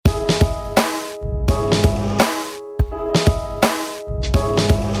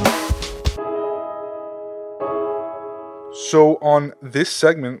So on this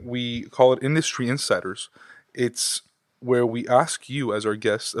segment, we call it Industry Insiders. It's where we ask you as our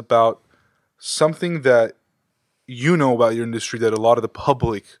guests about something that you know about your industry that a lot of the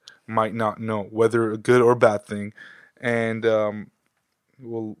public might not know, whether a good or bad thing. And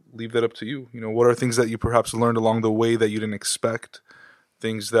we'll leave that up to you. You know, what are things that you perhaps learned along the way that you didn't expect?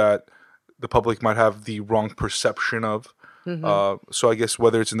 Things that the public might have the wrong perception of. So I guess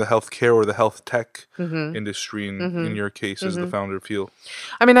whether it's in the healthcare or the health tech industry, in your case, as the founder, feel.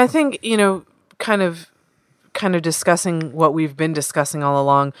 I mean, I think, you know, kind of discussing what we've been discussing all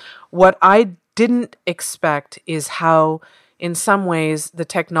along. What I didn't expect is how, in some ways, the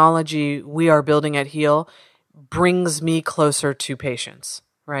technology we are building at Heal brings me closer to patients.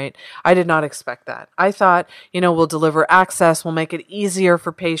 Right? I did not expect that. I thought, you know, we'll deliver access, we'll make it easier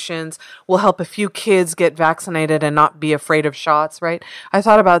for patients, we'll help a few kids get vaccinated and not be afraid of shots, right? I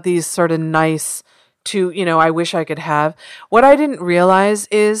thought about these sort of nice I wish I could have. What I didn't realize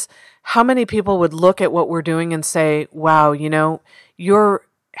is how many people would look at what we're doing and say, wow, you know, you're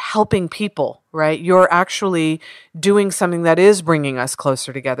helping people, right? You're actually doing something that is bringing us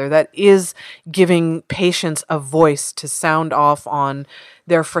closer together, that is giving patients a voice to sound off on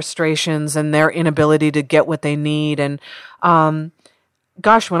their frustrations and their inability to get what they need. And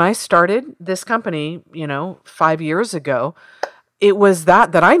gosh, when I started this company, 5 years ago, it was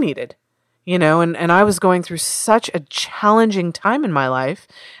that I needed. And I was going through such a challenging time in my life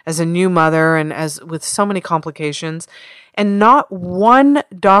as a new mother and as with so many complications. And not one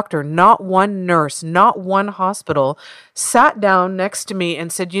doctor, not one nurse, not one hospital sat down next to me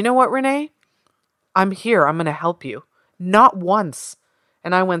and said, you know what, Renee? I'm here. I'm going to help you. Not once.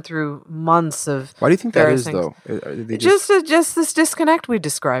 And I went through months of. Why do you think that is, things. though? Just this disconnect we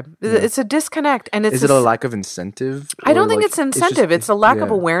describe. Yeah. It's a disconnect, and it's. Is it a lack of incentive? I don't think it's incentive. It's a lack of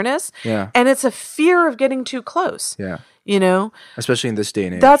awareness. Yeah. And it's a fear of getting too close. Yeah. Especially in this day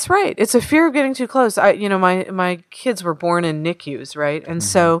and age. That's right. It's a fear of getting too close. My kids were born in NICUs, right? And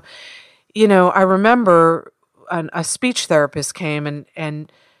so, I remember a speech therapist came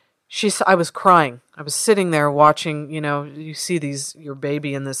and I was crying. I was sitting there watching, you see your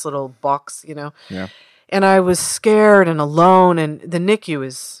baby in this little box, Yeah. And I was scared and alone, and the NICU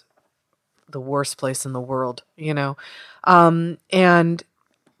is the worst place in the world, and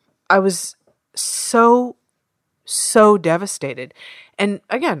I was so devastated. And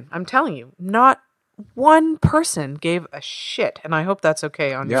again, I'm telling you, not one person gave a shit, and I hope that's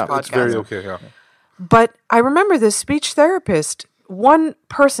okay on your podcast. Yeah, it's very okay, yeah. But I remember this speech therapist, one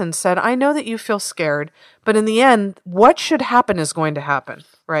person said, I know that you feel scared, but in the end, what should happen is going to happen,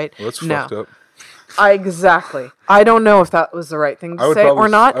 right? Well, that's fucked up. Exactly. I don't know if that was the right thing to say or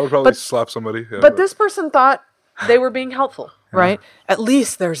not. I would probably slap somebody. Yeah, but this person thought they were being helpful, right? At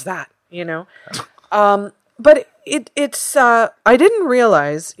least there's that, But it's I didn't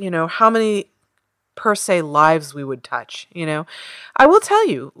realize, how many per se lives we would touch, I will tell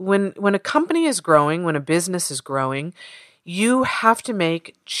you, when a company is growing, when a business is growing, you have to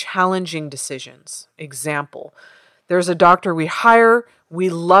make challenging decisions. Example, there's a doctor we hire, we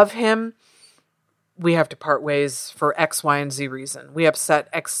love him, we have to part ways for X, Y, and Z reason. We upset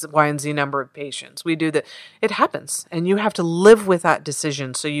X, Y, and Z number of patients. We do that. It happens. And you have to live with that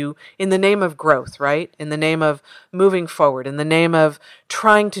decision. So you, in the name of growth, right? In the name of moving forward, in the name of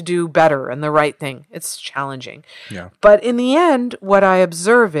trying to do better and the right thing, it's challenging. Yeah. But in the end, what I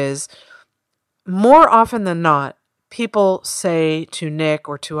observe is more often than not, people say to Nick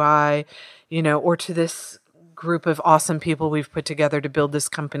or to I, or to this group of awesome people we've put together to build this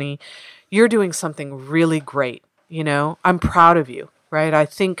company, you're doing something really great. I'm proud of you, right? I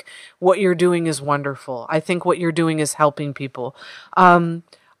think what you're doing is wonderful. I think what you're doing is helping people. I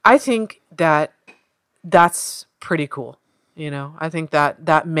think that's pretty cool. I think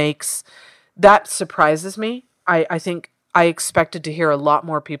that surprises me. I think I expected to hear a lot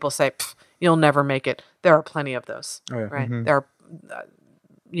more people say, you'll never make it. There are plenty of those, right? Mm-hmm. There are,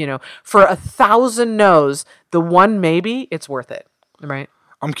 for 1,000 no's, the one maybe, it's worth it, right?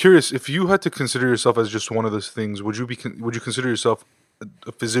 I'm curious, if you had to consider yourself as just one of those things, would you consider yourself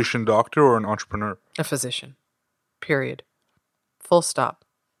a physician, doctor, or an entrepreneur? A physician, period. Full stop.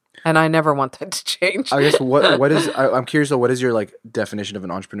 And I never want that to change. I guess I'm curious though, what is your definition of an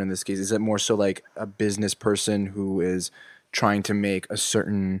entrepreneur in this case? Is it more so like a business person who is trying to make a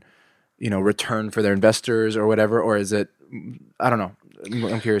certain return for their investors or whatever, or is it, I don't know,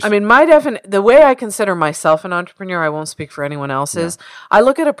 I'm curious. I mean, the way I consider myself an entrepreneur, I won't speak for anyone else, is I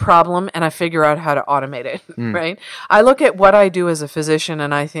look at a problem and I figure out how to automate it, right? I look at what I do as a physician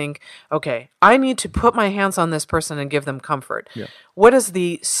and I think, okay, I need to put my hands on this person and give them comfort. Yeah. What is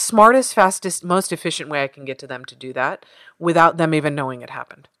the smartest, fastest, most efficient way I can get to them to do that without them even knowing it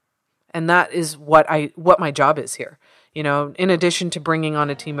happened? And that is what my job is here. You know, in addition to bringing on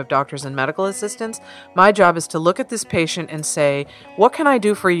a team of doctors and medical assistants, my job is to look at this patient and say, what can I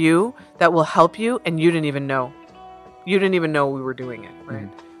do for you that will help you? And you didn't even know. You didn't even know we were doing it, right?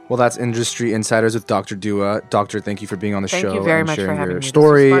 Well, that's Industry Insiders with Dr. Dua. Doctor, thank you for being on the show. Thank you very and much for sharing having your me.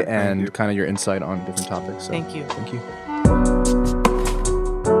 story This was fun. and kind of your insight on different topics. So, Thank you. Thank you.